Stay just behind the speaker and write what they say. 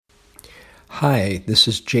Hi, this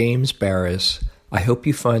is James Baraz. I hope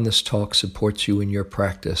you find this talk supports you in your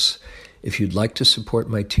practice. If you'd like to support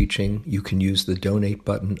my teaching, you can use the donate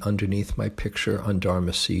button underneath my picture on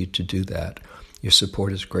Dharma Seed to do that. Your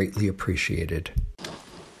support is greatly appreciated.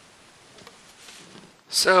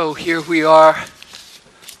 So here we are,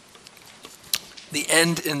 the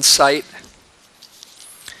end in sight,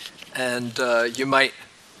 and you might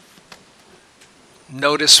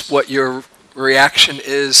notice what your reaction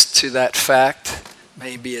is to that fact.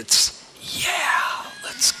 Maybe it's, yeah,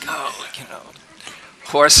 let's go,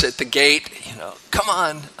 horse at the gate, come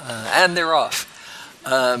on, and they're off.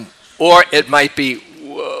 Or it might be,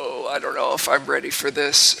 whoa, I don't know if I'm ready for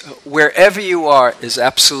this. Wherever you are is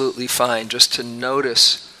absolutely fine, just to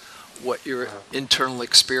notice what your internal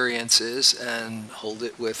experience is and hold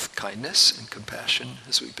it with kindness and compassion,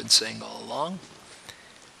 as we've been saying all along.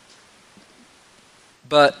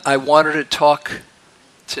 But I wanted to talk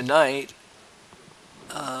tonight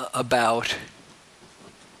about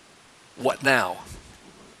what now,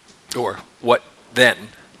 or what then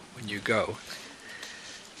when you go.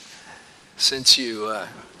 Since you,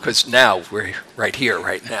 because now we're right here,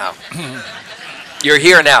 right now. You're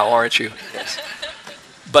here now, aren't you? Yes.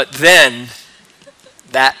 But then,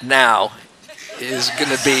 that now is going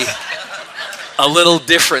to be a little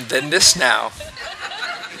different than this now.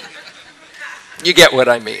 You get what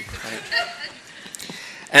I mean, right?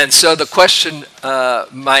 And so the question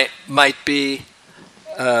might be,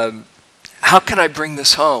 how can I bring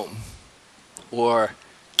this home? Or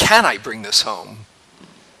can I bring this home?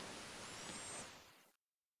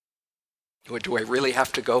 Or do I really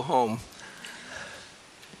have to go home?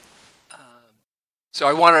 So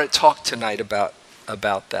I wanted to talk tonight about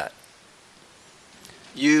that.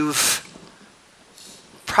 You've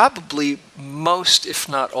probably most, if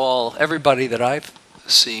not all, everybody that I've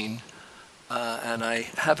seen, and I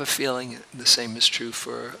have a feeling the same is true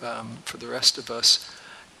for the rest of us,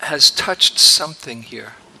 has touched something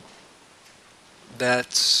here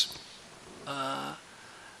that's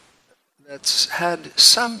had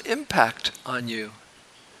some impact on you,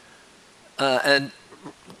 and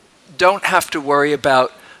don't have to worry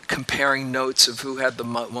about comparing notes of who had the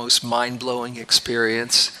most mind-blowing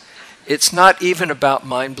experience. It's not even about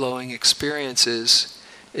mind-blowing experiences.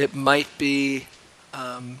 It might be,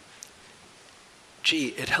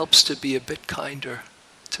 it helps to be a bit kinder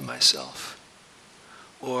to myself.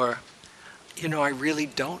 Or, I really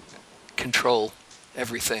don't control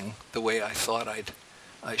everything the way I thought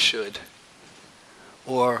I should.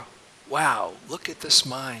 Or, wow, look at this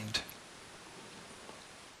mind.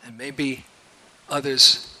 And maybe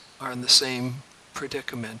others are in the same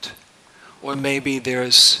predicament. Or maybe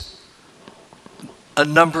there's a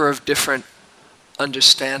number of different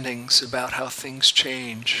understandings about how things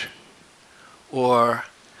change, or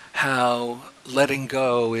how letting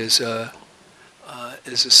go is a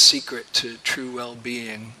secret to true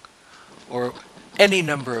well-being, or any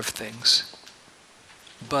number of things.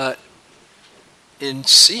 But in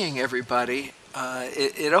seeing everybody,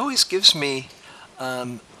 it always gives me,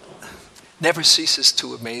 never ceases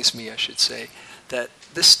to amaze me, I should say, that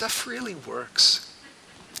this stuff really works.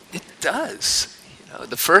 It does.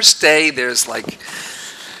 The first day there's like,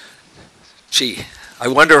 I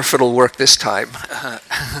wonder if it'll work this time.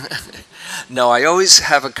 No, I always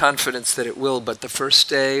have a confidence that it will, but the first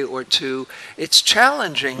day or two, it's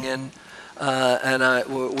challenging, and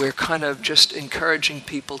we're kind of just encouraging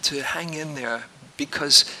people to hang in there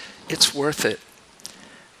because it's worth it.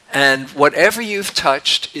 And whatever you've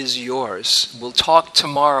touched is yours. We'll talk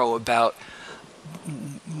tomorrow about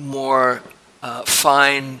more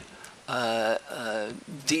fine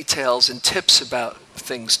details and tips about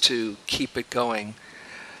things to keep it going.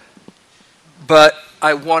 But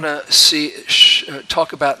I want to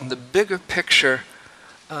talk about in the bigger picture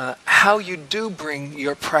how you do bring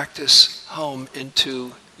your practice home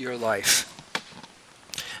into your life.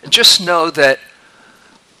 And just know that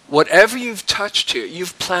whatever you've touched here,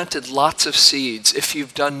 you've planted lots of seeds. If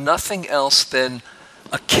you've done nothing else than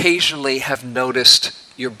occasionally have noticed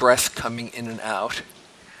your breath coming in and out,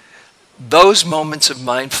 those moments of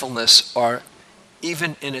mindfulness are,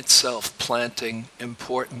 even in itself, planting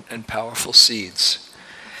important and powerful seeds.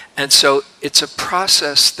 And so it's a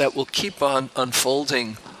process that will keep on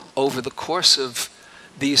unfolding over the course of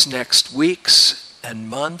these next weeks and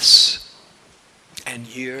months and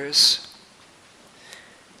years.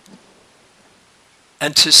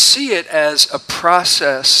 And to see it as a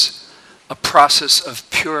process of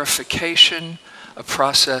purification, a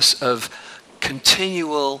process of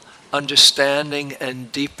continual understanding and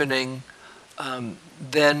deepening,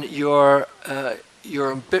 then you're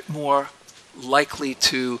a bit more likely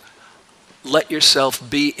to let yourself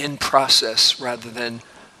be in process rather than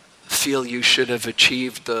feel you should have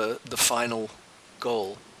achieved the final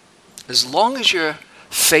goal. As long as you're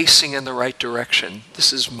facing in the right direction,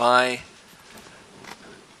 this is my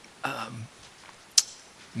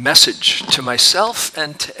message to myself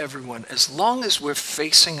and to everyone. As long as we're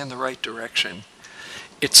facing in the right direction,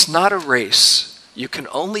 it's not a race. You can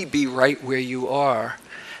only be right where you are,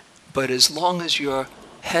 but as long as you're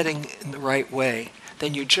heading in the right way,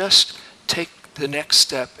 then you just take the next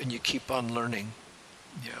step and you keep on learning.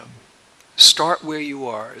 Yeah. Start where you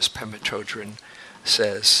are, as Pema Chodron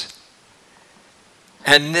says.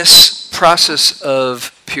 And this process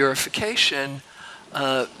of purification,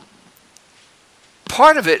 part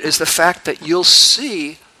of it is the fact that you'll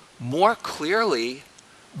see more clearly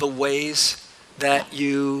the ways that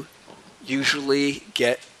you usually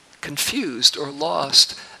get confused or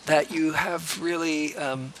lost, that you have really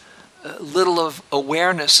little of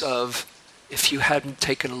awareness of if you hadn't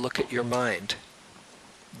taken a look at your mind.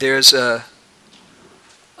 There's a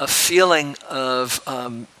feeling of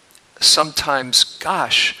sometimes,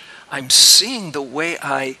 gosh, I'm seeing the way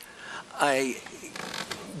I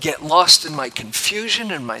get lost in my confusion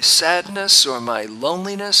and my sadness or my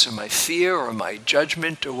loneliness or my fear or my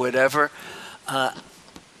judgment or whatever.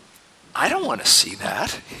 I don't want to see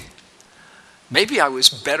that. Maybe I was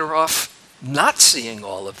better off not seeing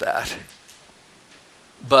all of that.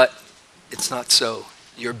 But it's not so.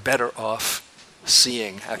 You're better off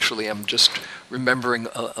seeing. Actually, I'm just remembering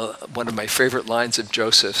one of my favorite lines of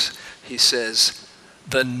Joseph's. He says,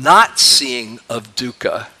 the not seeing of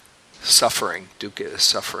dukkha, suffering, dukkha is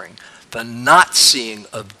suffering. The not seeing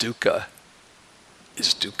of dukkha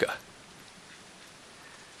is dukkha.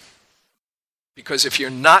 Because if you're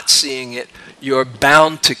not seeing it, you're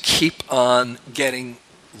bound to keep on getting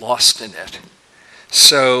lost in it.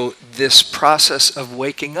 So this process of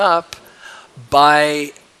waking up,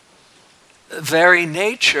 by very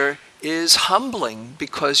nature, is humbling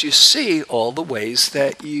because you see all the ways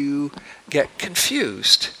that you get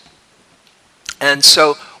confused. And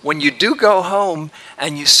so when you do go home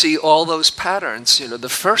and you see all those patterns, the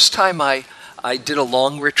first time I did a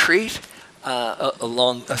long retreat, a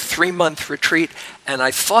 3-month retreat, and I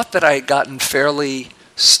thought that I had gotten fairly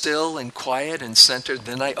still and quiet and centered.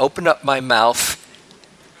 Then I opened up my mouth,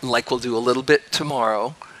 like we'll do a little bit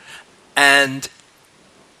tomorrow, and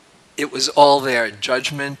it was all there,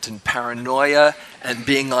 judgment and paranoia and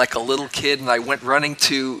being like a little kid. And I went running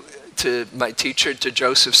to my teacher, to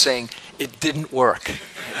Joseph, saying, it didn't work.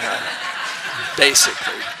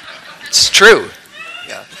 Basically. It's true.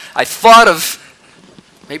 Yeah. I thought of,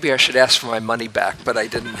 maybe I should ask for my money back, but I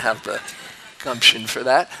didn't have the gumption for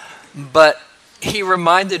that. But he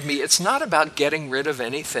reminded me, it's not about getting rid of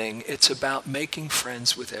anything, it's about making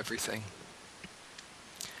friends with everything.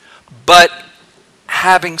 But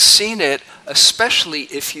having seen it, especially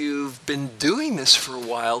if you've been doing this for a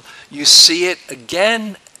while, you see it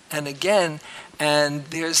again and again, and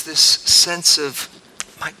there's this sense of,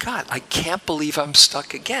 my God, I can't believe I'm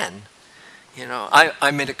stuck again.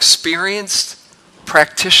 I'm an experienced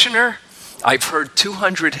practitioner. I've heard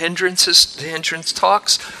 200 hindrance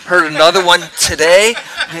talks, heard another one today.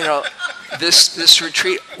 This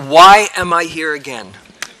retreat, why am I here again?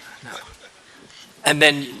 No. And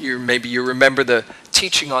then maybe you remember the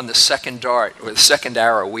teaching on the second dart, or the second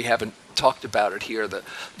arrow. We haven't talked about it here.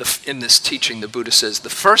 In this teaching, the Buddha says the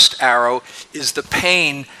first arrow is the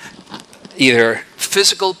pain, either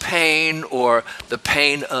physical pain or the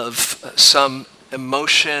pain of some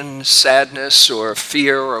emotion, sadness or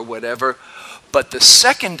fear or whatever. But the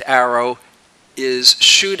second arrow is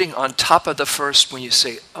shooting on top of the first when you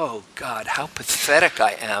say, oh God, how pathetic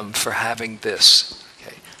I am for having this.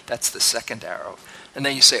 Okay, that's the second arrow. And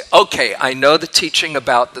then you say, okay, I know the teaching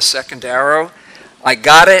about the second arrow. I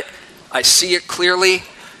got it. I see it clearly.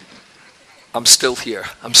 I'm still here.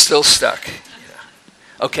 I'm still stuck.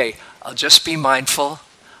 Yeah. Okay, I'll just be mindful.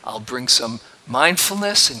 I'll bring some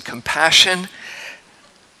mindfulness and compassion.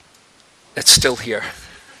 It's still here.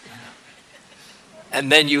 And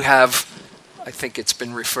then you have, I think it's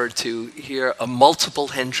been referred to here, a multiple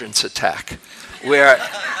hindrance attack, where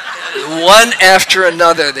one after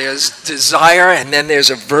another there's desire, and then there's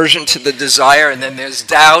aversion to the desire, and then there's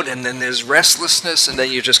doubt, and then there's restlessness, and then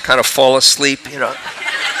you just kind of fall asleep,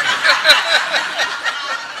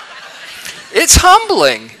 It's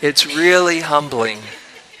humbling. It's really humbling.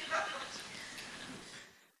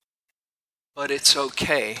 But it's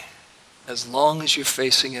okay, as long as you're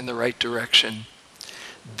facing in the right direction.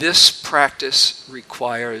 This practice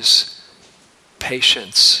requires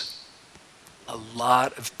patience, a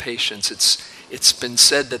lot of patience. It's been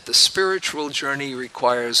said that the spiritual journey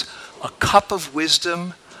requires a cup of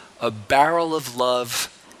wisdom, a barrel of love,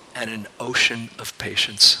 and an ocean of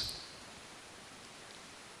patience.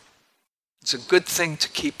 It's a good thing to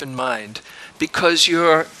keep in mind because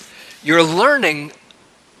you're learning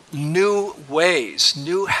new ways,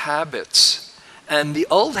 new habits, and the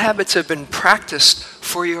old habits have been practiced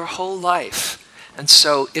for your whole life. And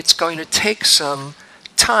so it's going to take some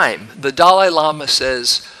time. The Dalai Lama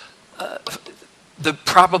says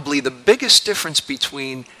probably the biggest difference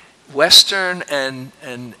between Western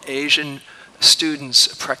and Asian students,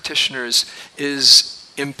 practitioners,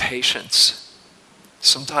 is impatience.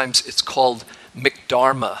 Sometimes it's called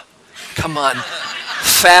McDharma. Come on,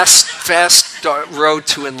 fast road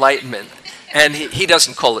to enlightenment. And he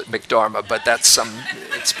doesn't call it McDharma, but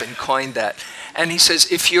it's been coined that. And he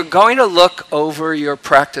says, if you're going to look over your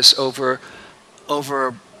practice over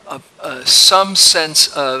some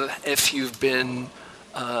sense of if you've been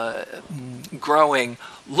growing,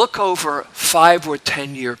 look over 5 or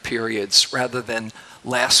 10 year periods rather than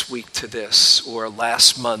last week to this or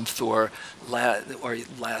last month or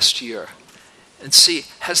last year. And see,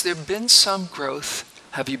 has there been some growth?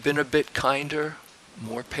 Have you been a bit kinder,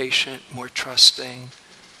 more patient, more trusting?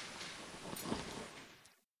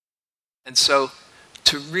 And so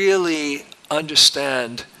to really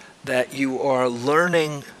understand that you are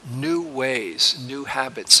learning new ways, new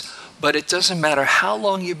habits, but it doesn't matter how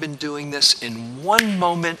long you've been doing this, in one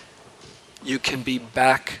moment you can be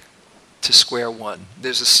back to square one.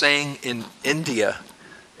 There's a saying in India,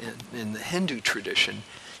 in the Hindu tradition,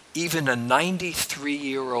 even a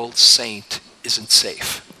 93-year-old saint isn't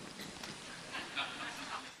safe.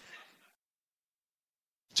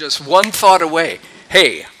 Just one thought away.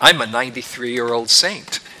 Hey, I'm a 93-year-old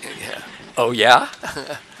saint. Yeah. Oh yeah?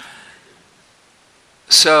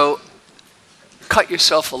 So cut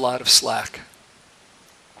yourself a lot of slack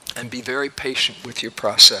and be very patient with your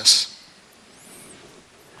process.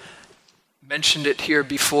 Mentioned it here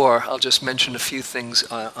before. I'll just mention a few things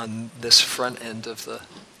on this front end of the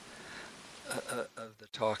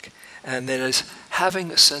talk. And that is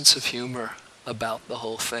having a sense of humor about the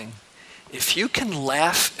whole thing. If you can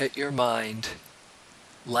laugh at your mind,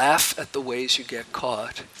 laugh at the ways you get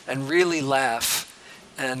caught, and really laugh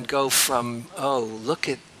and go from, oh, look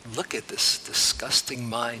at this disgusting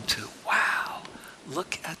mind, to, wow,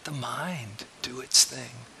 look at the mind do its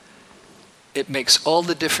thing. It makes all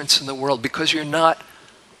the difference in the world because you're not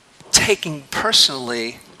taking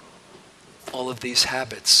personally all of these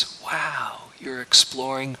habits. Wow, you're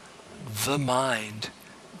exploring the mind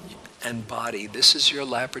and body. This is your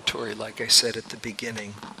laboratory, like I said at the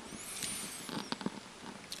beginning.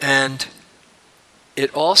 And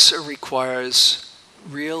it also requires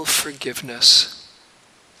real forgiveness.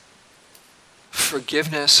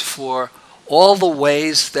 Forgiveness for all the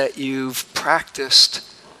ways that you've practiced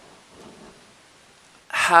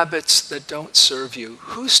habits that don't serve you.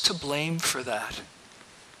 Who's to blame for that?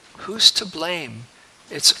 Who's to blame?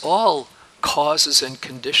 It's all causes and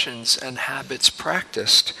conditions and habits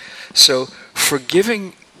practiced. So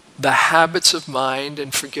forgiving the habits of mind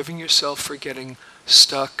and forgiving yourself for getting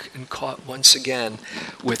stuck and caught once again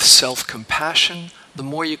with self-compassion. The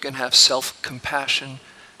more you can have self-compassion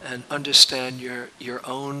and understand your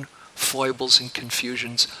own foibles and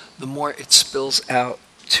confusions, the more it spills out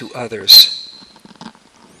to others.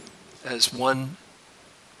 As one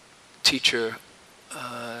teacher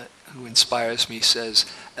who inspires me says,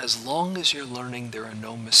 as long as you're learning, there are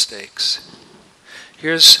no mistakes.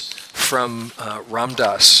 Here's from Ram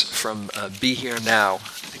Dass from Be Here Now. I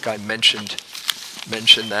think I mentioned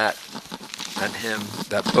that and him,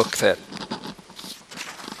 that book that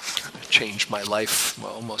changed my life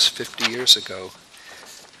almost 50 years ago.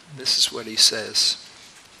 This is what he says.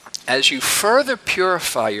 As you further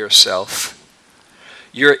purify yourself,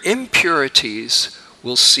 your impurities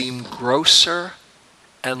will seem grosser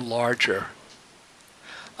and larger.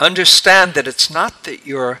 Understand that it's not that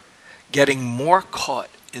you're getting more caught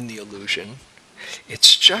in the illusion,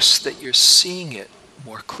 it's just that you're seeing it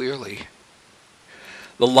more clearly.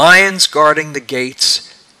 The lions guarding the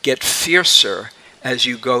gates get fiercer as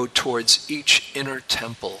you go towards each inner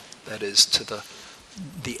temple, that is, to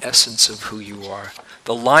the essence of who you are.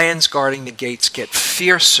 The lions guarding the gates get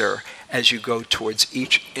fiercer as you go towards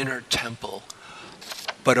each inner temple.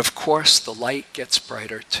 But of course, the light gets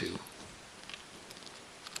brighter too.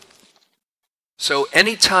 So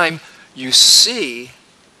anytime you see,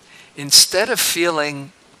 instead of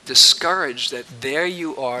feeling discouraged that there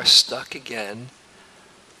you are stuck again,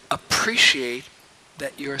 appreciate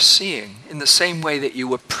that you're seeing. In the same way that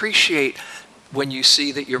you appreciate when you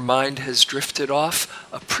see that your mind has drifted off,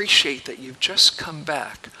 appreciate that you've just come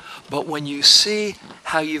back. But when you see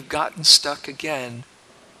how you've gotten stuck again,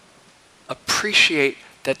 appreciate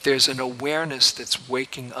that there's an awareness that's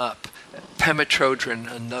waking up. Pema Chodron,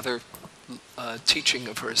 another teaching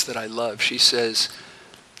of hers that I love, she says,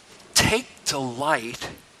 take delight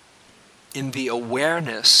in the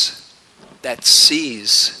awareness that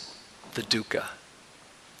sees the dukkha.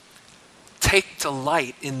 Take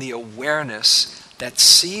delight in the awareness that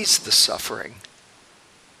sees the suffering.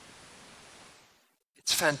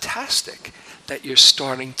 It's fantastic that you're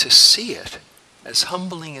starting to see it. As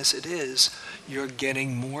humbling as it is, you're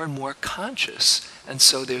getting more and more conscious, and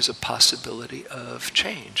so there's a possibility of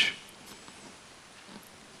change.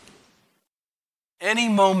 Any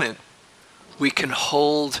moment we can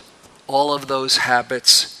hold all of those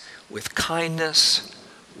habits with kindness,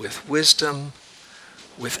 with wisdom,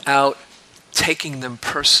 without taking them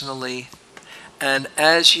personally. And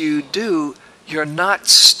as you do, you're not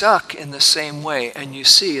stuck in the same way. And you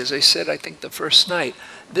see, as I said, I think the first night,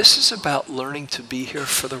 this is about learning to be here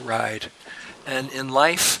for the ride. And in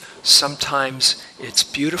life, sometimes it's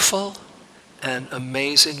beautiful and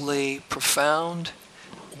amazingly profound,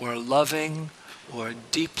 or loving, or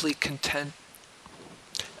deeply content.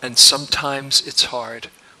 And sometimes it's hard,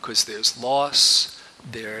 because there's loss,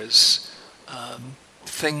 there's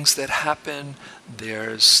things that happen,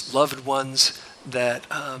 there's loved ones that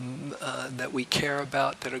we care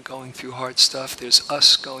about that are going through hard stuff, there's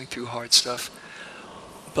us going through hard stuff.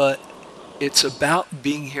 But it's about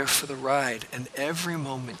being here for the ride, and every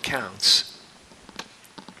moment counts.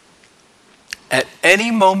 At any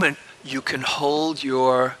moment, you can hold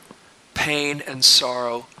your pain and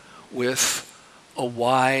sorrow with a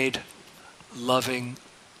wide, loving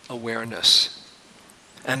awareness.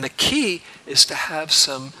 And the key is to have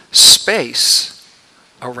some space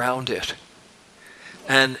around it.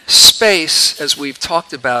 And space, as we've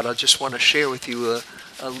talked about, I just want to share with you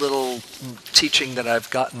a little teaching that I've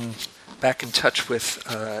gotten back in touch with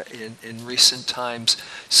in recent times.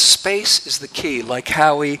 Space is the key. Like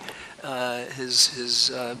Howie,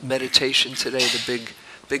 his meditation today, the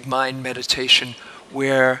big mind meditation,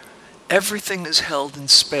 where everything is held in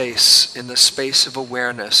space, in the space of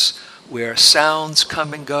awareness, where sounds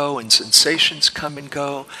come and go, and sensations come and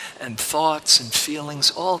go, and thoughts and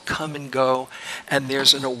feelings all come and go, and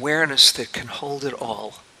there's an awareness that can hold it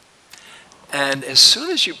all. And as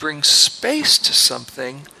soon as you bring space to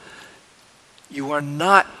something, you are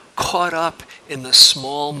not caught up in the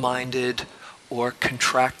small-minded or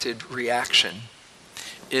contracted reaction.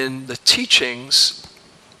 In the teachings,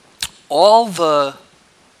 all the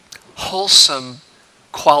wholesome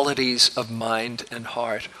qualities of mind and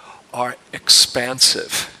heart are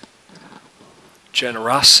expansive.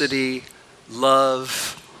 Generosity,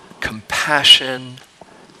 love, compassion,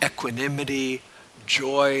 equanimity,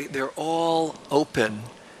 joy, they're all open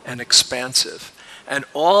and expansive. And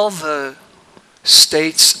all the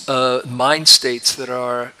states, mind states that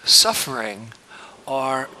are suffering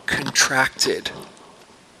are contracted.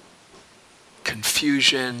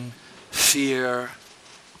 Confusion, fear,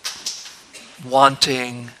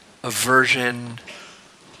 wanting, aversion,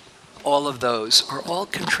 all of those are all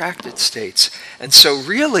contracted states. And so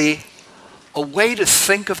really, a way to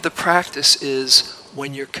think of the practice is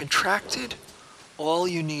when you're contracted, all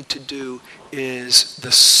you need to do is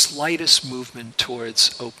the slightest movement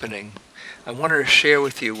towards opening. I wanted to share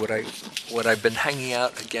with you what I've been hanging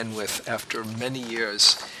out again with after many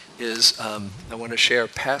years is I want to share a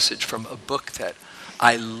passage from a book that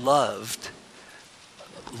I loved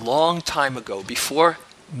a long time ago, before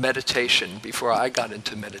meditation, before I got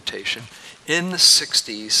into meditation. In the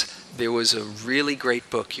 60s, there was a really great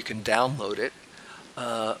book, you can download it,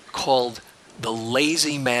 called The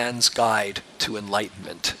Lazy Man's Guide to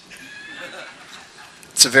Enlightenment.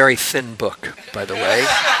 It's a very thin book, by the way.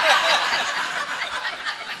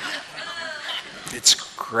 It's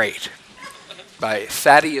great. By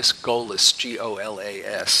Thaddeus Golas,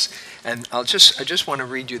 Golas. And I just want to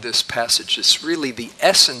read you this passage. It's really the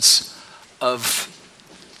essence of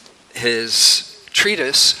his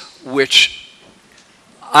treatise, which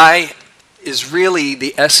is really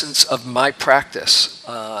the essence of my practice.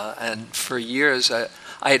 And for years, I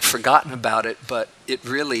had forgotten about it, but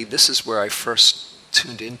this is where I first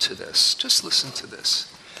tuned into this. Just listen to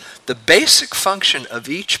this. The basic function of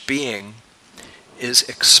each being is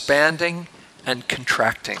expanding and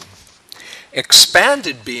contracting.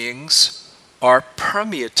 Expanded beings are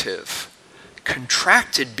permeative.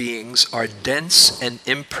 Contracted beings are dense and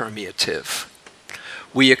impermeative.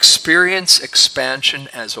 We experience expansion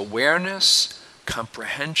as awareness,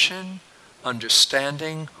 comprehension,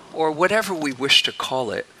 understanding, or whatever we wish to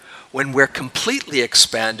call it. When we're completely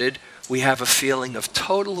expanded, we have a feeling of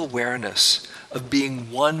total awareness, of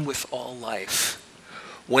being one with all life.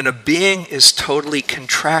 When a being is totally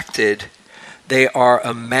contracted, they are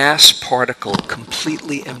a mass particle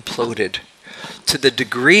completely imploded. To the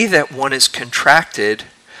degree that one is contracted,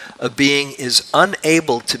 a being is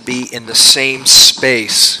unable to be in the same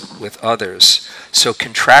space with others. So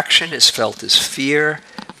contraction is felt as fear,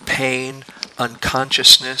 pain,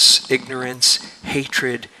 unconsciousness, ignorance,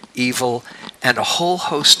 hatred, evil, and a whole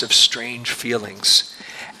host of strange feelings.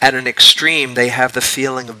 At an extreme, they have the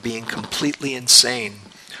feeling of being completely insane,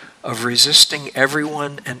 of resisting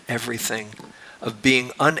everyone and everything, of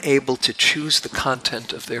being unable to choose the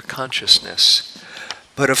content of their consciousness.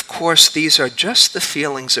 But of course, these are just the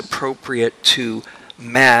feelings appropriate to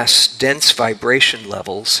mass, dense vibration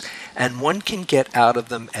levels, and one can get out of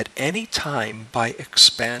them at any time by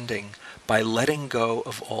expanding, by letting go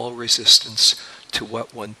of all resistance to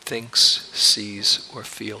what one thinks, sees, or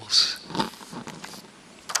feels.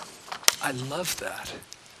 I love that.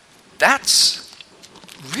 That's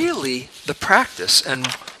really the practice. And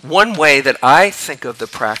one way that I think of the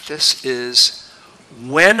practice is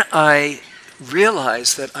when I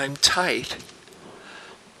realize that I'm tight,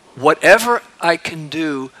 whatever I can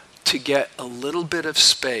do to get a little bit of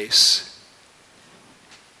space,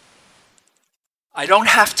 I don't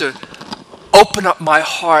have to open up my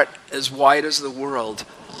heart as wide as the world.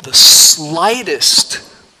 The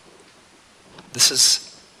slightest, this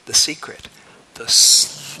is the secret, the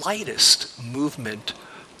slightest movement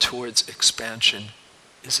towards expansion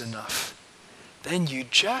is enough. Then you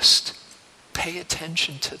just pay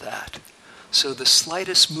attention to that. So the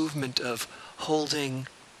slightest movement of holding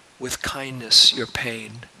with kindness your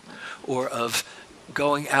pain, or of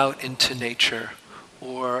going out into nature,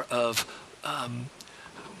 or of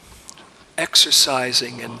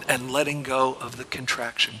exercising and letting go of the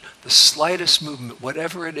contraction. The slightest movement,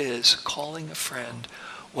 whatever it is, calling a friend,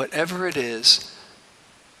 whatever it is,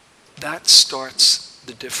 that starts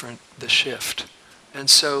the shift. And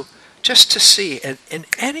so just to see, in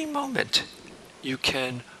any moment, you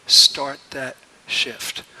can start that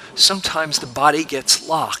shift. Sometimes the body gets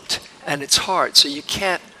locked and it's hard, so you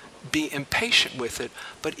can't be impatient with it.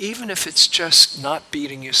 But even if it's just not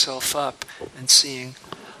beating yourself up and seeing,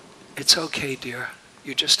 it's okay, dear,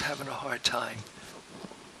 you're just having a hard time,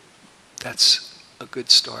 that's a good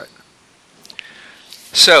start.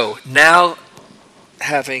 So now,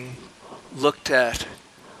 having looked at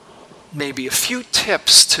maybe a few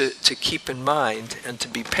tips to keep in mind and to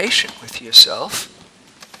be patient with yourself,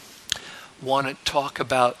 want to talk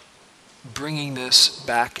about bringing this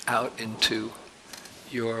back out into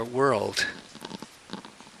your world.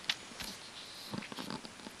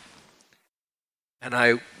 And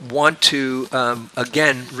I want to,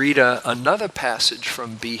 again, read another passage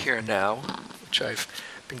from Be Here Now, which I've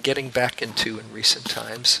been getting back into in recent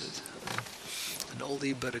times. An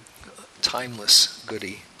oldie but a timeless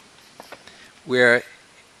goodie, where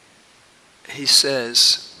he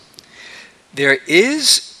says, there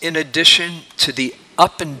is, in addition to the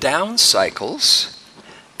up and down cycles,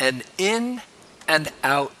 an in and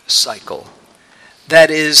out cycle.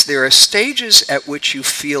 That is, there are stages at which you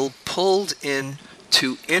feel pulled in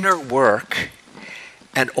to inner work,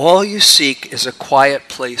 and all you seek is a quiet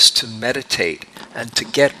place to meditate and to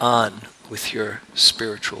get on with your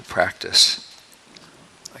spiritual practice,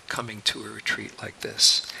 like coming to a retreat like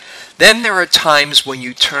this. Then there are times when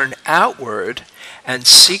you turn outward and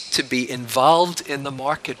seek to be involved in the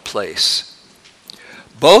marketplace.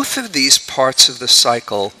 Both of these parts of the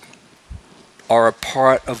cycle are a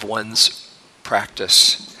part of one's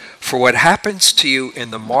practice. For what happens to you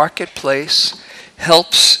in the marketplace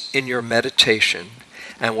helps in your meditation,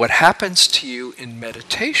 and what happens to you in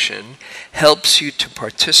meditation helps you to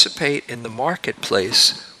participate in the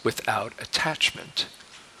marketplace without attachment.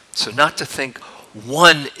 So not to think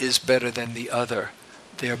one is better than the other.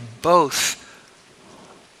 They're both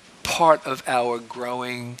part of our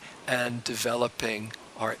growing and developing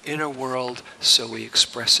our inner world, so we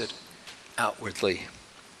express it outwardly.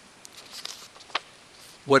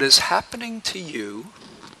 What is happening to you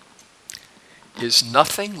is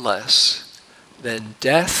nothing less than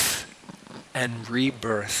death and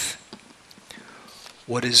rebirth.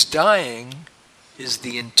 What is dying is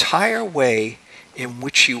the entire way in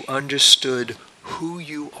which you understood who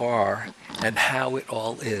you are and how it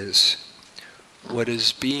all is. What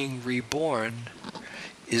is being reborn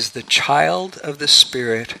is the child of the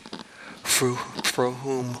Spirit for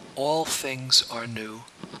whom all things are new.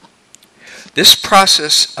 This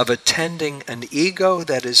process of attending an ego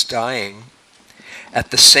that is dying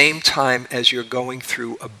at the same time as you're going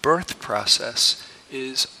through a birth process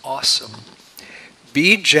is awesome.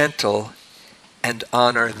 Be gentle and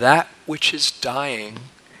honor that which is dying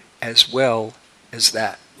as well as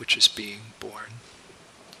that which is being born.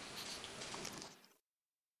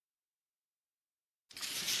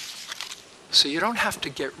 So you don't have to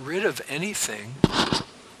get rid of anything.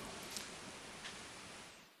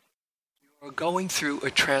 You're going through a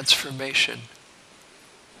transformation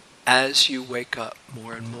as you wake up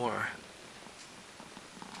more and more.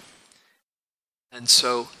 And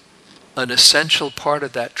so an essential part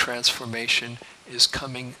of that transformation is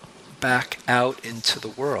coming back out into the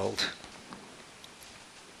world.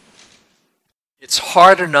 It's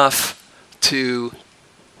hard enough to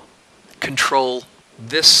control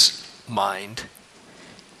this mind.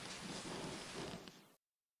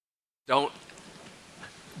 Don't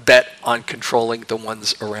bet on controlling the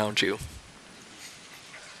ones around you.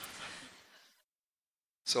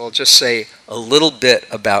 So I'll just say a little bit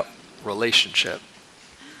about relationship,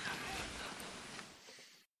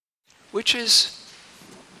 which is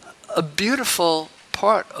a beautiful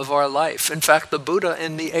part of our life. In fact, the Buddha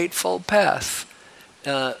in the Eightfold Path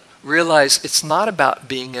realized it's not about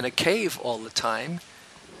being in a cave all the time.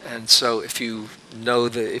 And so if you've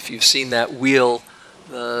seen that wheel,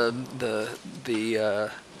 the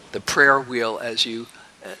prayer wheel as you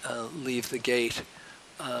leave the gate,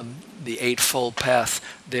 the Eightfold Path,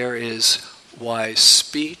 there is wise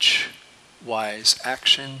speech, wise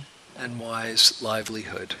action, and wise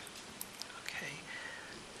livelihood. Okay.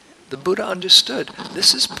 The Buddha understood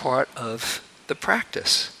this is part of the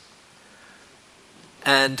practice.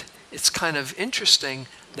 And it's kind of interesting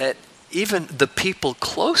that even the people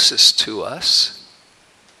closest to us,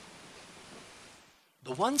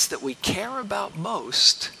 the ones that we care about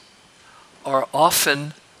most, are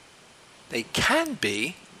often, they can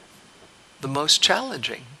be, the most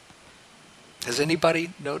challenging. Has anybody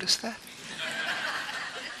noticed that?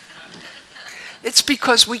 It's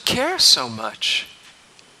because we care so much.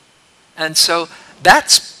 And so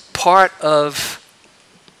that's part of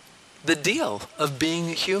the deal of being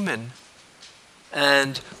a human.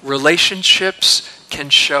 And relationships can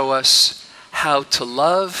show us how to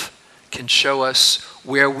love, can show us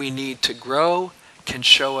where we need to grow, can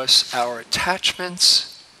show us our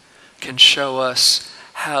attachments, can show us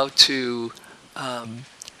how to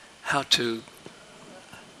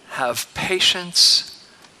have patience.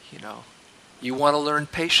 You know, you want to learn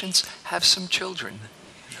patience? Have some children.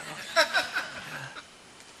 You know?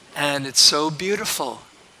 And it's so beautiful,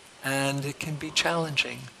 and it can be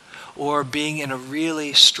challenging. Or being in a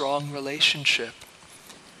really strong relationship.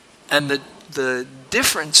 And the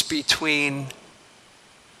difference between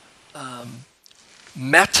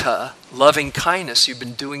metta, loving kindness, you've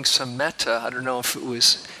been doing some metta, I don't know if it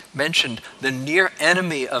was mentioned, the near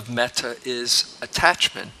enemy of metta is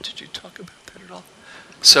attachment. Did you talk about that at all?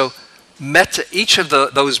 So metta, each of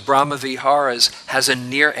those Brahma Viharas has a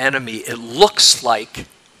near enemy. It looks like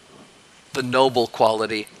the noble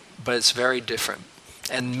quality, but it's very different.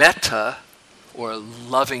 And metta, or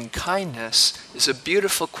loving kindness, is a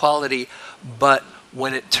beautiful quality, but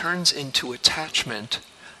when it turns into attachment,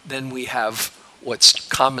 then we have what's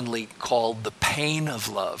commonly called the pain of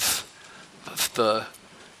love, of the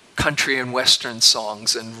country and western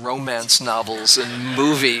songs and romance novels and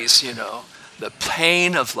movies, you know, the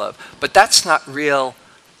pain of love. But that's not real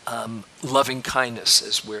loving kindness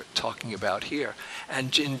as we're talking about here.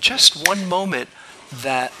 And in just one moment,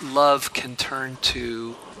 that love can turn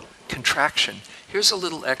to contraction. Here's a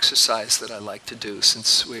little exercise that I like to do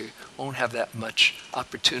since we won't have that much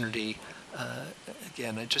opportunity.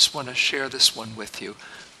 Again, I just want to share this one with you.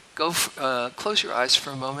 Close your eyes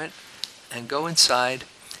for a moment and go inside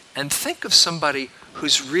and think of somebody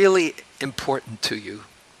who's really important to you.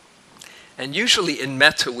 And usually in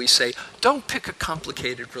metta we say, don't pick a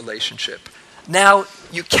complicated relationship. Now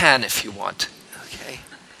you can if you want, okay?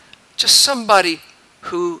 Just somebody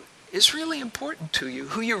who is really important to you,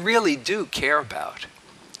 who you really do care about.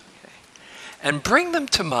 Okay? And bring them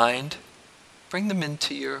to mind, bring them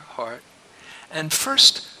into your heart, and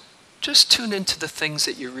first, just tune into the things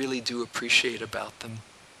that you really do appreciate about them.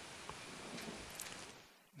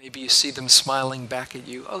 Maybe you see them smiling back at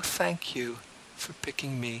you. Oh, thank you for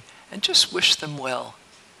picking me. And just wish them well.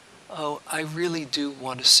 Oh, I really do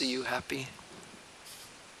want to see you happy.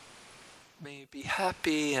 May you be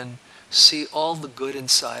happy and see all the good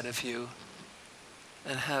inside of you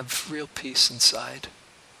and have real peace inside.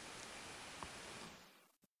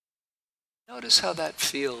 Notice how that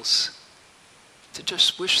feels to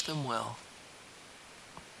just wish them well.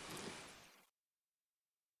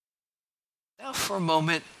 Now for a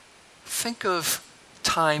moment, think of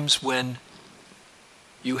times when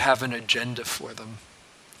you have an agenda for them,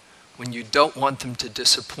 when you don't want them to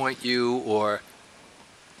disappoint you or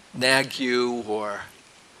nag you or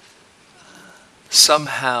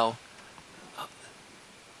somehow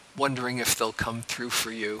wondering if they'll come through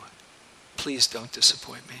for you, please don't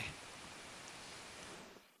disappoint me.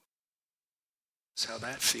 That's how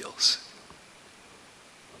that feels.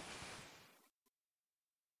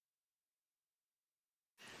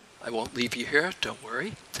 I won't leave you here, don't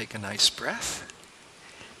worry. Take a nice breath.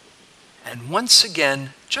 And once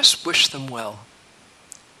again, just wish them well.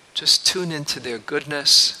 Just tune into their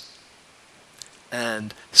goodness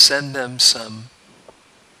and send them some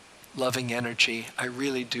loving energy. I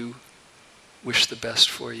really do wish the best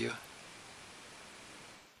for you.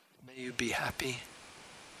 May you be happy.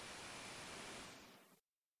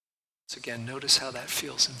 Once again, notice how that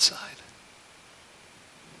feels inside.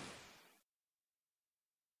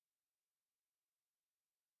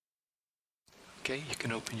 Okay, you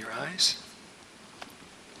can open your eyes.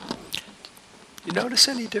 You notice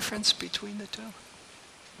any difference between the two?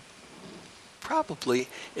 Probably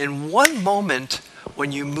in one moment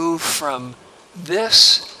when you move from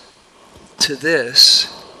this to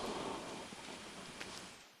this,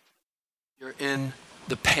 you're in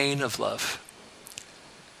the pain of love,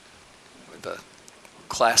 or the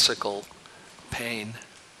classical pain.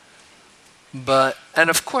 And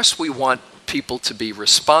of course we want people to be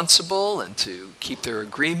responsible and to keep their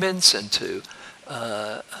agreements and to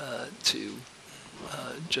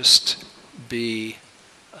just be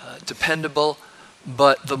dependable.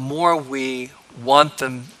 But the more we want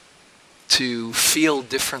them to feel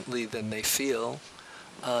differently than they feel,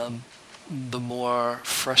 the more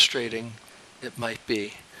frustrating it might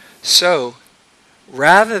be. So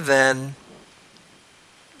rather than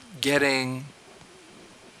getting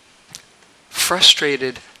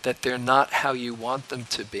frustrated that they're not how you want them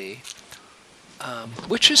to be,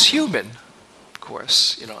 which is human, of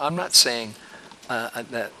course. I'm not saying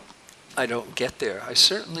that I don't get there. I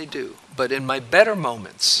certainly do. But in my better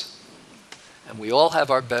moments, and we all have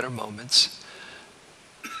our better moments,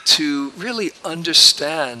 to really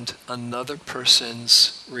understand another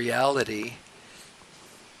person's reality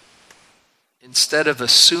instead of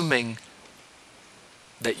assuming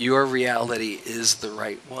that your reality is the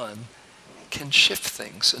right one, can shift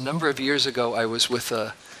things. A number of years ago, I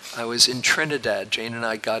was in Trinidad. Jane and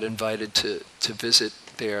I got invited to visit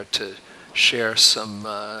there to share some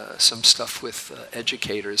stuff with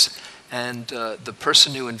educators. And the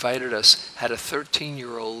person who invited us had a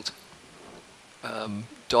 13-year-old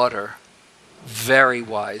daughter, very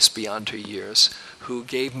wise beyond her years, who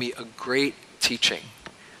gave me a great teaching.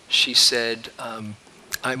 She said,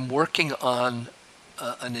 I'm working on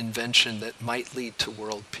an invention that might lead to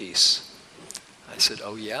world peace. I said,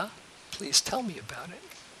 oh yeah? Please tell me about it.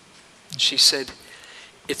 And she said,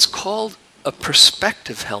 it's called a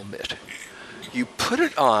perspective helmet. You put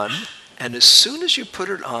it on, and as soon as you put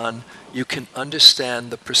it on, you can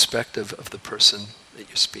understand the perspective of the person that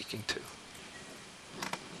you're speaking to.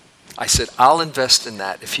 I said, I'll invest in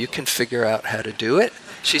that if you can figure out how to do it.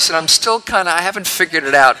 She said, I haven't figured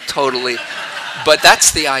it out totally, but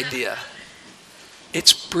that's the idea.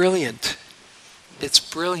 It's brilliant. It's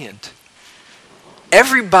brilliant.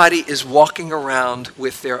 Everybody is walking around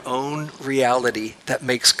with their own reality that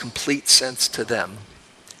makes complete sense to them,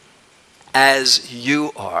 as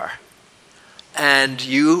you are. And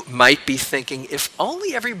you might be thinking, if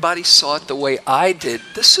only everybody saw it the way I did,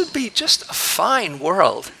 this would be just a fine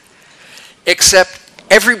world. Except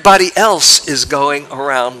everybody else is going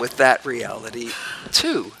around with that reality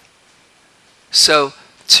too. So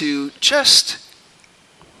to just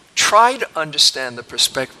try to understand the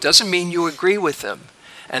perspective doesn't mean you agree with them.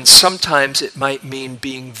 And sometimes it might mean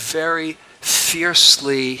being very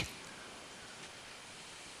fiercely,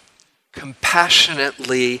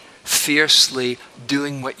 compassionately, fiercely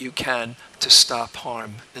doing what you can to stop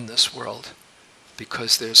harm in this world.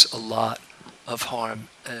 Because there's a lot of harm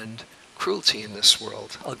and cruelty in this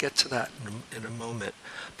world. I'll get to that in a moment.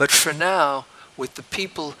 But for now, with the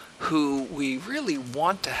people who we really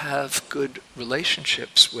want to have good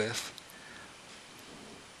relationships with,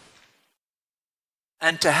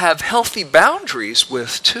 and to have healthy boundaries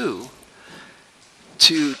with too,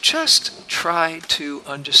 to just try to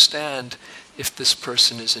understand if this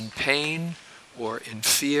person is in pain or in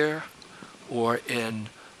fear or in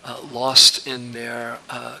lost in their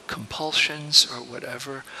compulsions or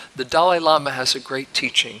whatever. The Dalai Lama has a great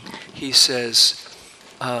teaching. He says,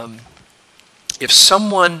 if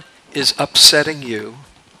someone is upsetting you,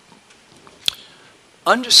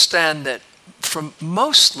 understand that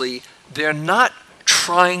mostly they're not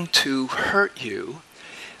trying to hurt you.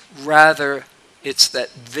 Rather, it's that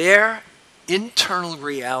their internal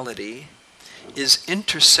reality is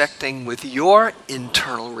intersecting with your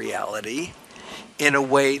internal reality in a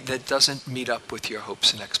way that doesn't meet up with your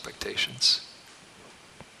hopes and expectations.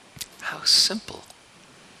 How simple.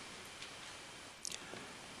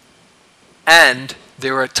 And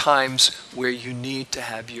there are times where you need to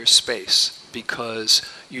have your space because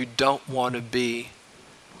you don't want to be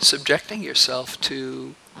subjecting yourself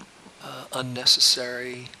to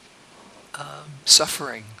unnecessary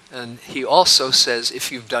suffering. And he also says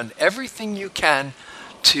if you've done everything you can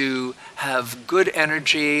to have good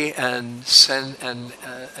energy and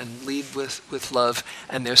lead with love,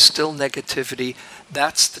 and there's still negativity,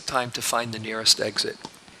 that's the time to find the nearest exit.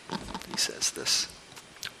 He says this.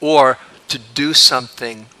 Or to do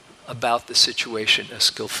something about the situation as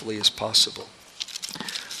skillfully as possible.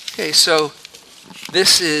 Okay, so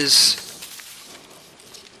this is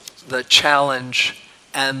the challenge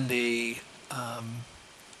and the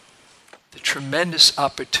tremendous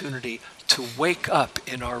opportunity to wake up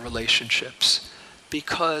in our relationships,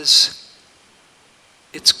 because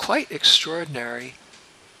it's quite extraordinary.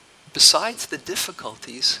 Besides the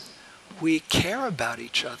difficulties, we care about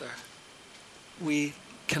each other. We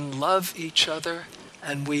can love each other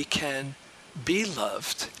and we can be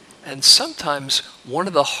loved. And sometimes one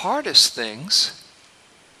of the hardest things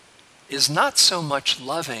is not so much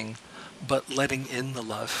loving, but letting in the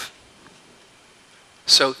love.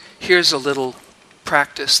 So here's a little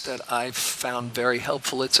practice that I've found very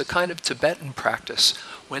helpful. It's a kind of Tibetan practice.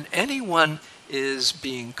 When anyone is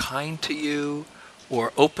being kind to you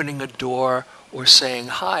or opening a door or saying,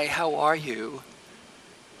 "Hi, how are you?"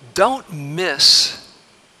 don't miss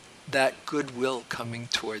that goodwill coming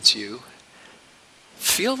towards you.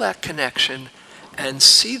 Feel that connection and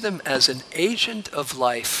see them as an agent of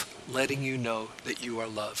life letting you know that you are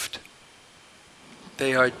loved.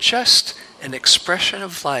 They are just an expression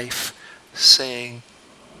of life saying,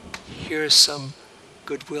 here's some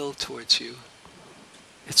goodwill towards you.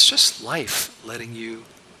 It's just life letting you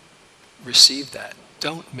receive that.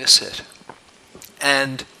 Don't miss it.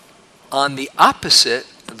 And on the opposite,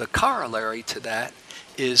 the corollary to that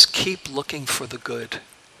is keep looking for the good.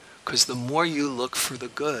 Because the more you look for the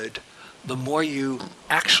good, the more you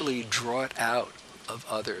actually draw it out of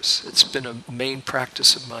others. It's been a main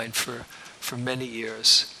practice of mine for many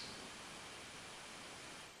years.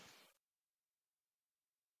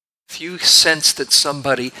 If you sense that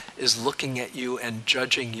somebody is looking at you and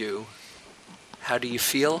judging you, how do you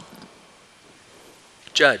feel?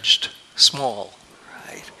 Judged, small,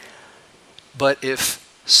 right? But if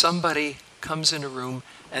somebody comes in a room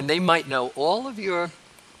and they might know all of your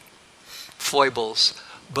foibles,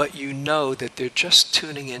 but you know that they're just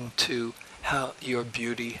tuning into how your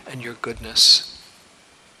beauty and your goodness,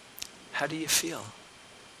 how do you feel?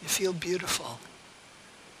 You feel beautiful.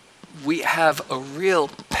 We have a real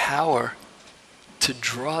power to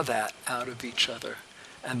draw that out of each other.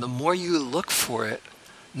 And the more you look for it,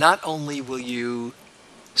 not only will you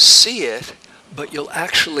see it, but you'll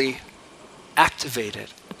actually activate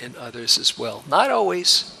it in others as well. Not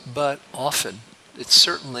always, but often. It's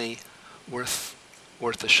certainly worth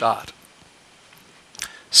a shot.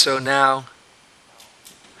 So now,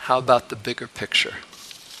 how about the bigger picture?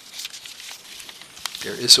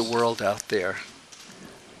 There is a world out there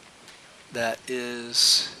that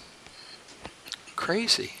is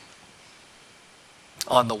crazy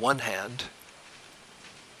on the one hand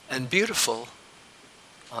and beautiful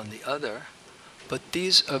on the other, but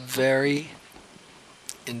these are very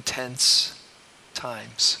intense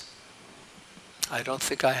times. I don't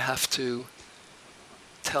think I have to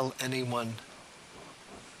tell anyone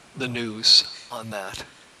the news on that.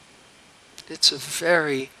 It's a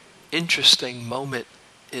very interesting moment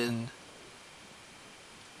in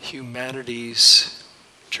humanity's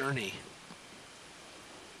journey.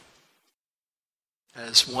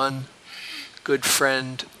 As one good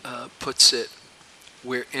friend puts it,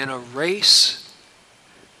 we're in a race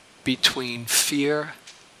between fear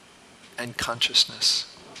and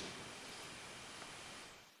consciousness.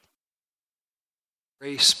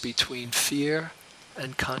 Race between fear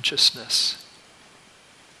and consciousness.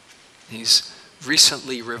 He's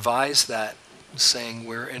recently revised that, saying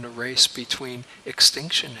we're in a race between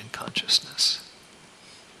extinction and consciousness.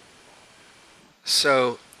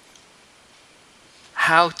 So,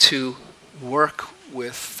 how to work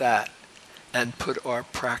with that and put our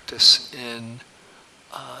practice in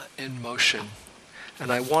motion.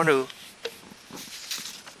 And I want to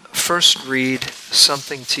first read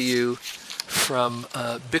something to you from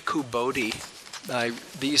Bhikkhu Bodhi.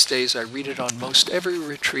 These days I read it on most every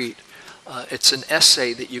retreat. It's an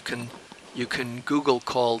essay that you can you can Google,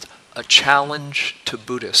 called A Challenge to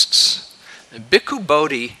Buddhists. And Bhikkhu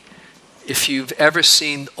Bodhi, if you've ever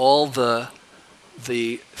seen all the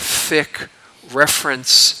thick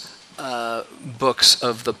reference books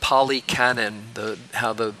of the Pali Canon,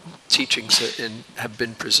 how the teachings have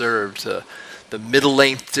been preserved, the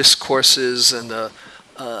middle-length discourses and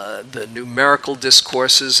the numerical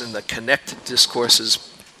discourses and the connected discourses,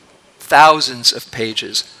 thousands of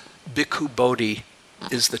pages. Bhikkhu Bodhi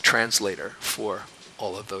is the translator for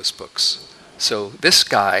all of those books. So this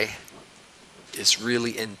guy is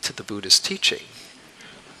really into the Buddhist teaching.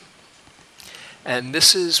 And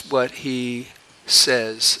this is what he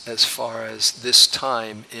says as far as this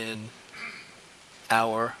time in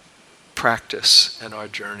our practice and our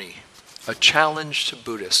journey. A challenge to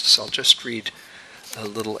Buddhists. I'll just read a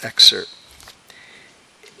little excerpt.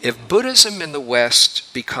 If Buddhism in the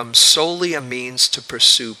West becomes solely a means to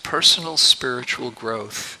pursue personal spiritual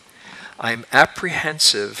growth, I am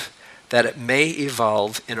apprehensive that it may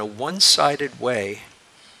evolve in a one-sided way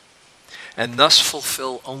and thus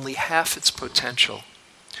fulfill only half its potential,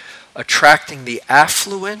 attracting the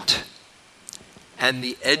affluent and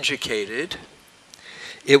the educated.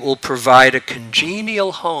 It will provide a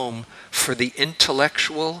congenial home for the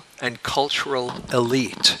intellectual and cultural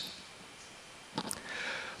elite.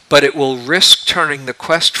 But it will risk turning the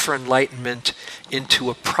quest for enlightenment into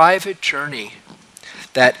a private journey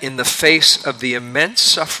that, in the face of the immense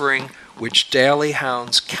suffering which daily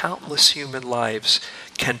hounds countless human lives,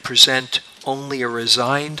 can present only a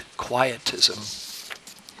resigned quietism.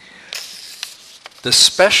 The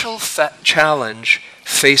special challenge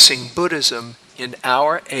facing Buddhism in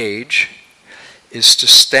our age is to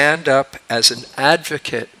stand up as an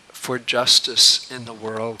advocate for justice in the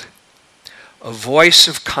world, a voice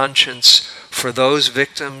of conscience for those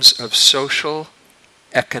victims of social,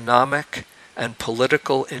 economic, and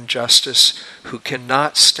political injustice who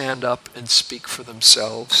cannot stand up and speak for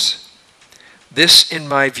themselves. This, in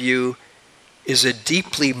my view, is a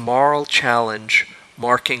deeply moral challenge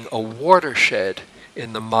marking a watershed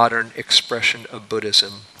in the modern expression of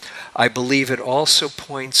Buddhism. I believe it also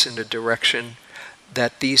points in a direction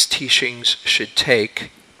that these teachings should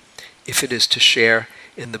take if it is to share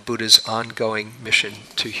in the Buddha's ongoing mission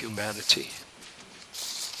to humanity.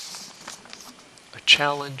 A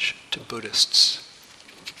challenge to Buddhists.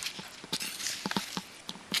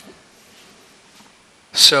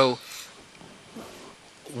 So,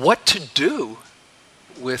 what to do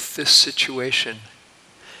with this situation?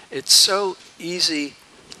 It's so easy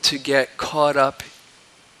to get caught up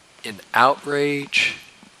in outrage,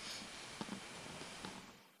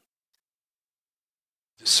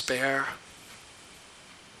 despair,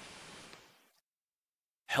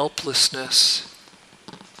 helplessness.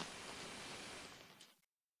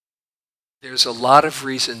 There's a lot of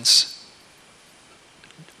reasons,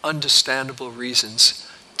 understandable reasons,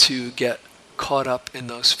 to get caught up in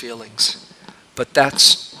those feelings. But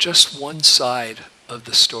that's just one side of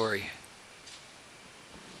the story.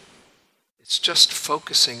 It's just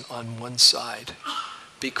focusing on one side,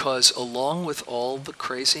 because along with all the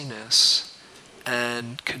craziness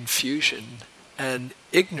and confusion and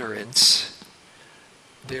ignorance,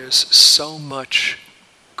 there's so much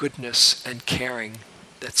goodness and caring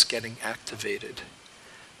that's getting activated.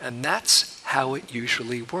 And that's how it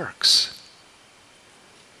usually works.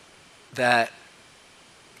 That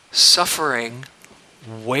suffering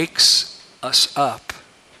wakes us up,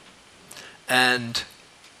 and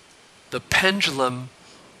the pendulum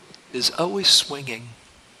is always swinging.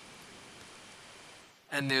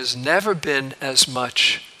 And there's never been as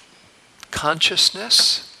much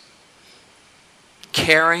consciousness,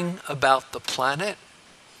 caring about the planet,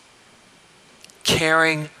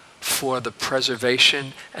 caring for the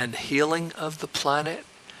preservation and healing of the planet,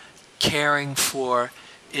 caring for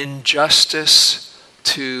injustice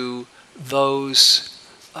to those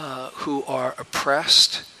who are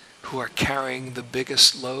oppressed, who are carrying the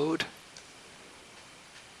biggest load.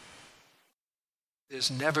 There's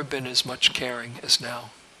never been as much caring as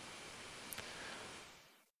now.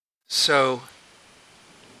 So,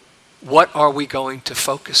 what are we going to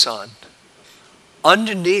focus on?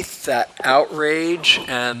 Underneath that outrage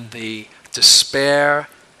and the despair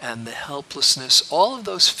and the helplessness, all of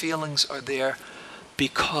those feelings are there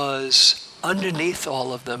because underneath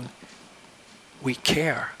all of them, we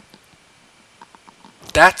care.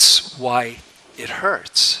 That's why it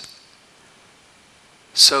hurts.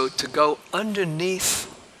 So to go underneath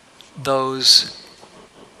those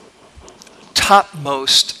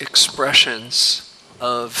topmost expressions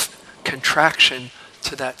of contraction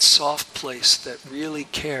to that soft place that really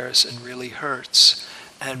cares and really hurts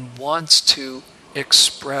and wants to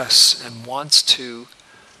express and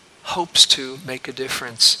hopes to make a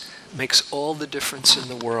difference, makes all the difference in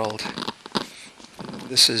the world.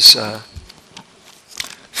 This is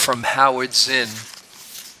from Howard Zinn,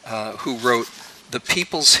 who wrote The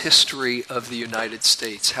People's History of the United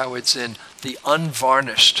States. Howard Zinn, the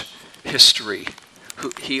unvarnished history.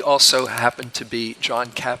 He also happened to be John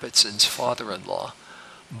Kabat-Zinn's father-in-law,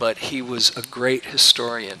 but he was a great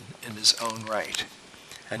historian in his own right.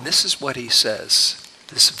 And this is what he says,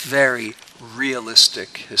 this very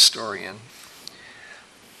realistic historian.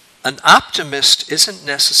 An optimist isn't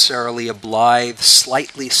necessarily a blithe,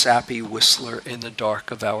 slightly sappy whistler in the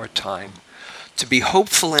dark of our time. To be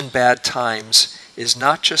hopeful in bad times is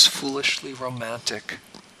not just foolishly romantic.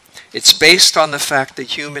 It's based on the fact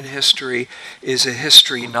that human history is a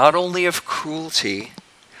history not only of cruelty,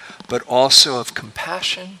 but also of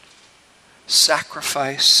compassion,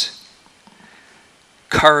 sacrifice,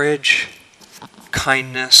 courage,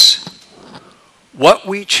 kindness. What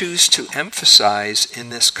we choose to emphasize in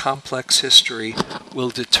this complex history will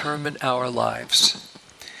determine our lives.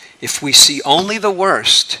 If we see only the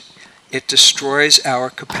worst, it destroys our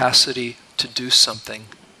capacity to do something.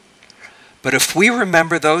 But if we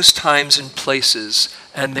remember those times and places,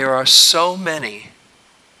 and there are so many,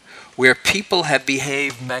 where people have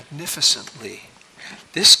behaved magnificently,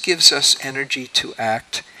 this gives us energy to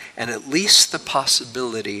act and at least the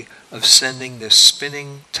possibility of sending this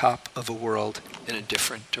spinning top of a world in a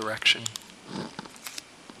different direction.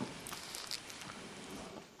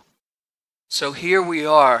 So here we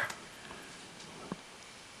are,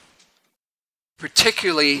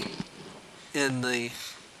 particularly in the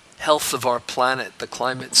health of our planet, the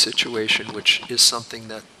climate situation, which is something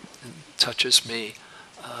that touches me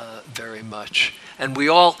very much. And we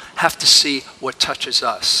all have to see what touches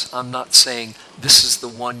us. I'm not saying this is the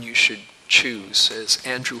one you should choose. As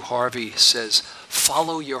Andrew Harvey says,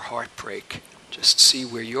 follow your heartbreak. Just see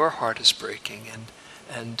where your heart is breaking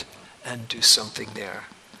and do something there.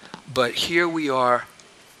 But here we are,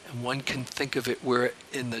 and one can think of it, we're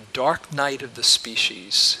in the dark night of the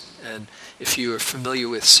species. And if you are familiar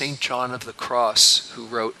with St. John of the Cross, who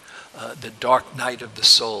wrote The Dark Night of the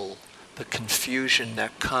Soul, the confusion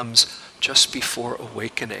that comes just before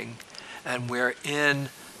awakening. And we're in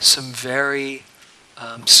some very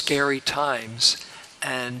scary times.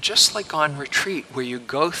 And just like on retreat, where you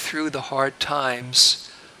go through the hard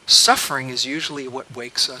times, suffering is usually what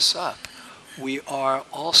wakes us up. We are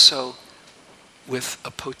also with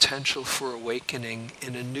a potential for awakening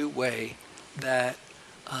in a new way that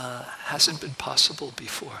hasn't been possible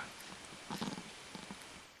before.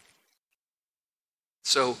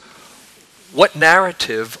 So, what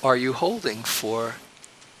narrative are you holding for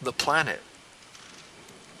the planet?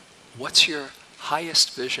 What's your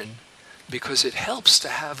highest vision? Because it helps to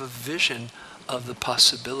have a vision of the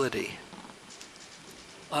possibility.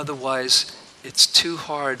 Otherwise, it's too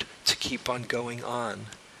hard to keep on going on.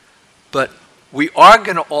 But we are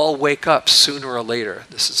going to all wake up sooner or later.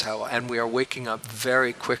 This is how, and we are waking up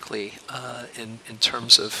very quickly in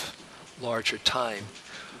terms of larger time.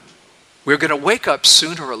 We're going to wake up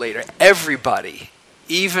sooner or later. Everybody,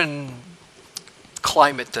 even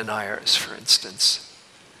climate deniers, for instance.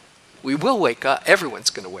 We will wake up.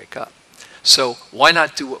 Everyone's going to wake up. So why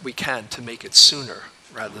not do what we can to make it sooner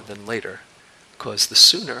rather than later? Because the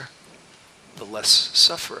sooner, the less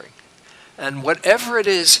suffering. And whatever it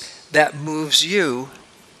is that moves you,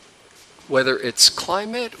 whether it's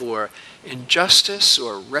climate or injustice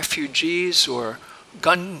or refugees or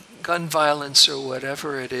gun violence or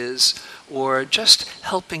whatever it is, or just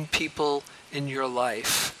helping people in your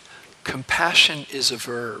life, compassion is a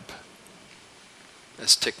verb,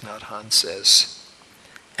 as Thich Nhat Hanh says.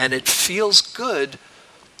 And it feels good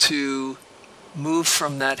to move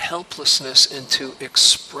from that helplessness into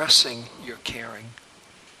expressing your caring.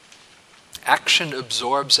 Action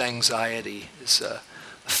absorbs anxiety is a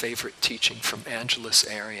favorite teaching from Angeles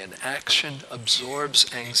Arrien. Action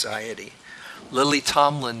absorbs anxiety. Lily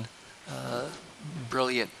Tomlin,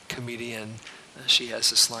 brilliant comedian, she has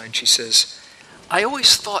this line. She says, I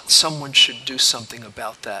always thought someone should do something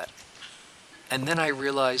about that. And then I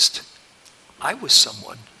realized I was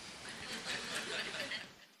someone.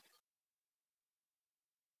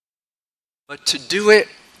 But to do it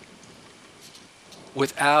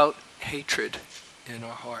without hatred in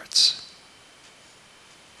our hearts.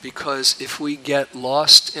 Because if we get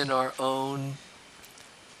lost in our own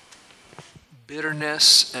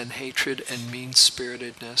bitterness and hatred and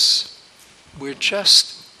mean-spiritedness, we're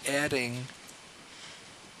just adding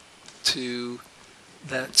to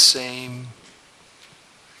that same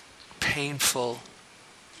painful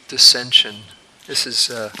dissension This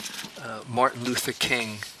is Martin Luther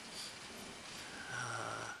King.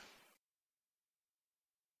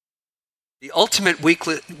 The ultimate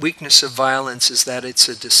weakness of violence is that it's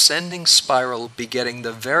a descending spiral begetting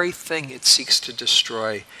the very thing it seeks to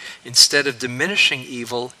destroy. Instead of diminishing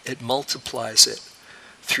evil, it multiplies it.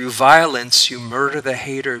 Through violence, you murder the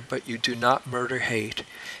hater, but you do not murder hate.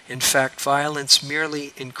 In fact, violence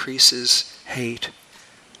merely increases hate.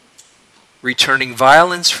 Returning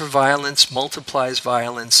violence for violence multiplies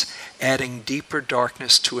violence, adding deeper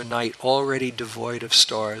darkness to a night already devoid of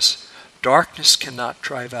stars. Darkness cannot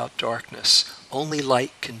drive out darkness. Only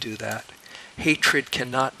light can do that. Hatred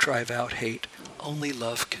cannot drive out hate. Only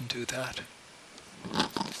love can do that.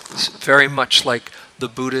 It's very much like the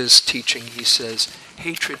Buddha's teaching. He says,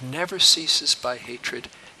 hatred never ceases by hatred.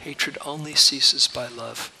 Hatred only ceases by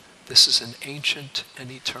love. This is an ancient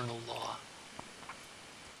and eternal law.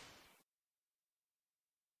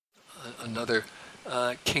 Another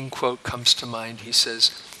King quote comes to mind. He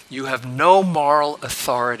says, "You have no moral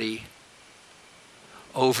authority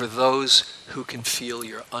over those who can feel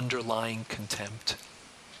your underlying contempt."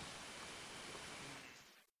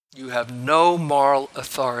 You have no moral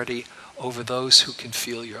authority over those who can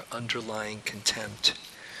feel your underlying contempt.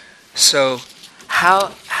 So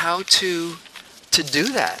how to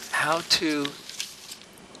do that? How to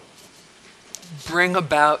bring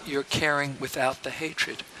about your caring without the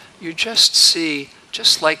hatred? You just see,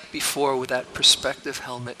 just like before with that perspective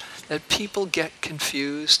helmet, that people get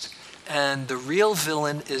confused, and the real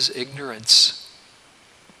villain is ignorance.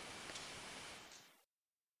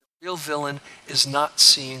 The real villain is not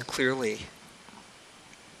seeing clearly.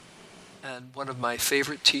 And one of my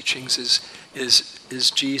favorite teachings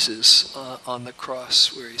is Jesus on the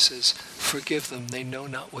cross, where he says, "Forgive them, they know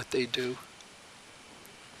not what they do."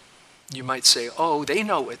 You might say, oh, they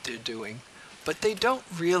know what they're doing, but they don't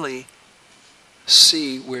really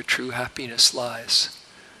see where true happiness lies.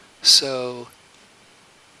 So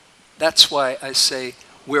that's why I say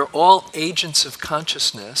we're all agents of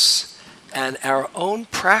consciousness, and our own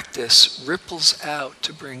practice ripples out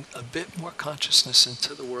to bring a bit more consciousness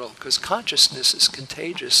into the world, because consciousness is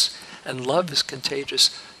contagious and love is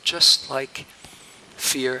contagious, just like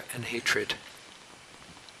fear and hatred.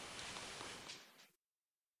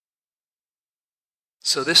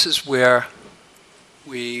 So this is where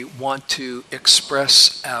we want to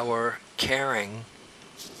express our caring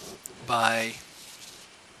by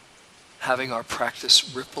having our practice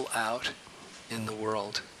ripple out in the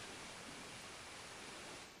world.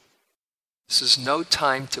 This is no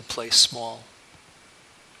time to play small.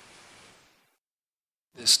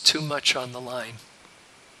 There's too much on the line.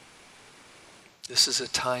 This is a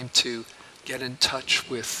time to get in touch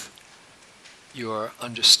with your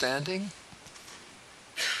understanding,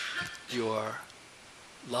 your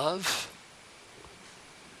love,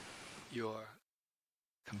 your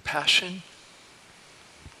compassion,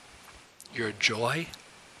 your joy,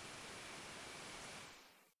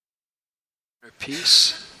 your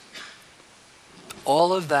peace.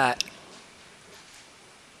 All of that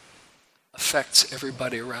affects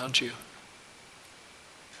everybody around you.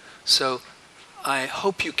 So I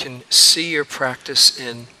hope you can see your practice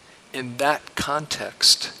in that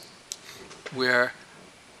context, where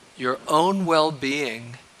your own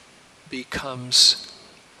well-being becomes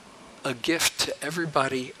a gift to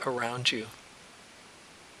everybody around you.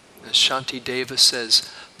 As Shantideva says,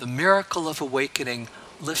 the miracle of awakening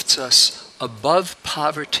lifts us above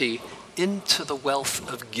poverty into the wealth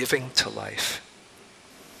of giving to life.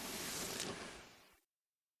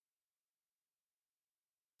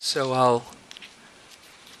 So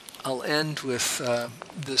I'll end with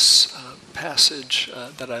this passage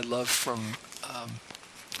that I love from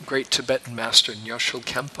great Tibetan master Nyosho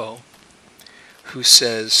Kempo, who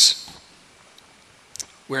says,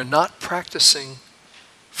 "We're not practicing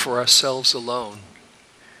for ourselves alone,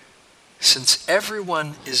 since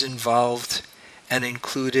everyone is involved and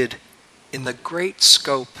included in the great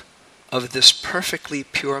scope of this perfectly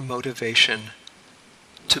pure motivation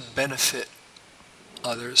to benefit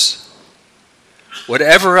others.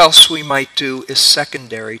 Whatever else we might do is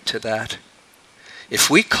secondary to that. If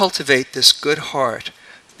we cultivate this good heart,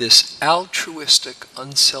 this altruistic,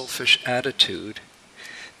 unselfish attitude,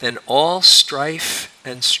 then all strife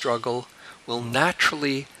and struggle will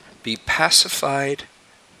naturally be pacified,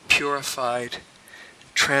 purified,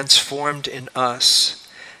 transformed in us,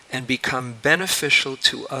 and become beneficial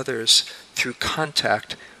to others through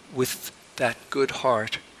contact with that good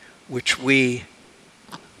heart, which we,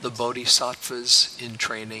 the bodhisattvas in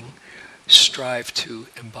training, strive to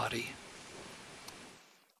embody."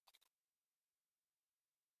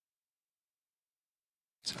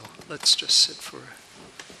 So let's just sit for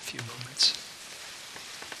a few moments.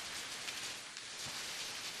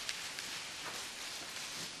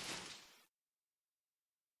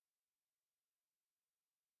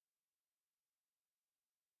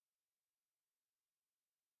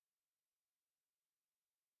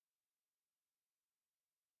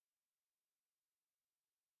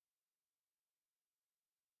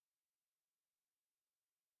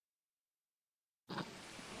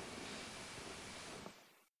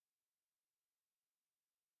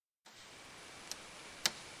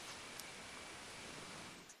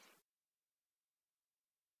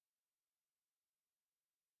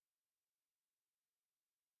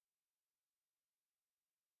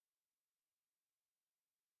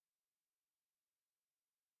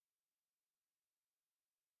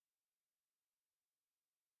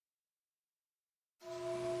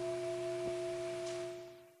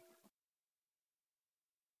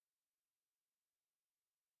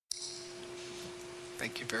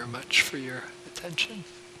 Thank you very much for your attention.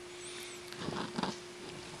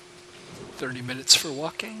 30 minutes for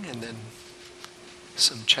walking and then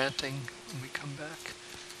some chanting when we come back.